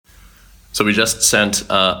So we just sent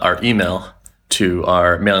our email to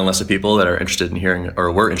our mailing list of people that are interested in hearing,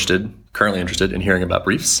 or currently interested in hearing about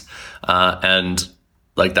briefs. And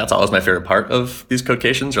like, that's always my favorite part of these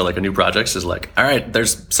Codecations or like a new projects is like, all right,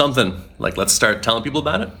 there's something, like, let's start telling people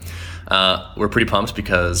about it. We're pretty pumped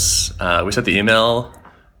because we sent the email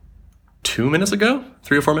 2 minutes ago,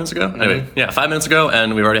 3 or 4 minutes ago. Mm-hmm. Anyway, 5 minutes ago.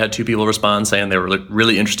 And we've already had 2 people respond saying they were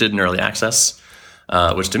really interested in early access,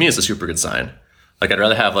 which to me is a super good sign. Like, I'd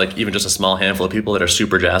rather have like even just a small handful of people that are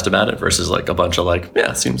super jazzed about it versus like a bunch of like,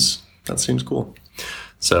 that seems cool.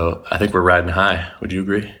 So I think we're riding high. Would you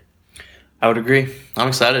agree? I would agree. I'm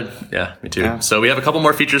excited. Yeah, me too. Yeah. So we have a couple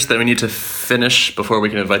more features that we need to finish before we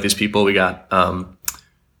can invite these people. We got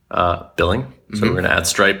billing. Mm-hmm. So we're going to add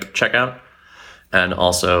Stripe checkout and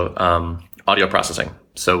also audio processing.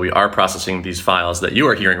 So we are processing these files that you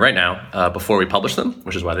are hearing right now before we publish them,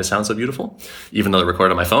 which is why they sound so beautiful, even though they're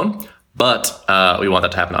recorded on my phone. But we want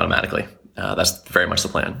that to happen automatically. That's very much the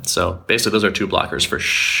plan. So basically, those are 2 blockers for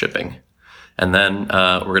shipping. And then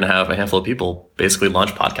we're going to have a handful of people basically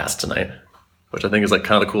launch podcasts tonight, which I think is like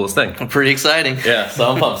kind of the coolest thing. Pretty exciting. Yeah,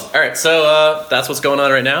 so I'm pumped. All right, so that's what's going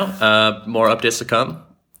on right now. More updates to come.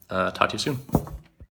 Talk to you soon.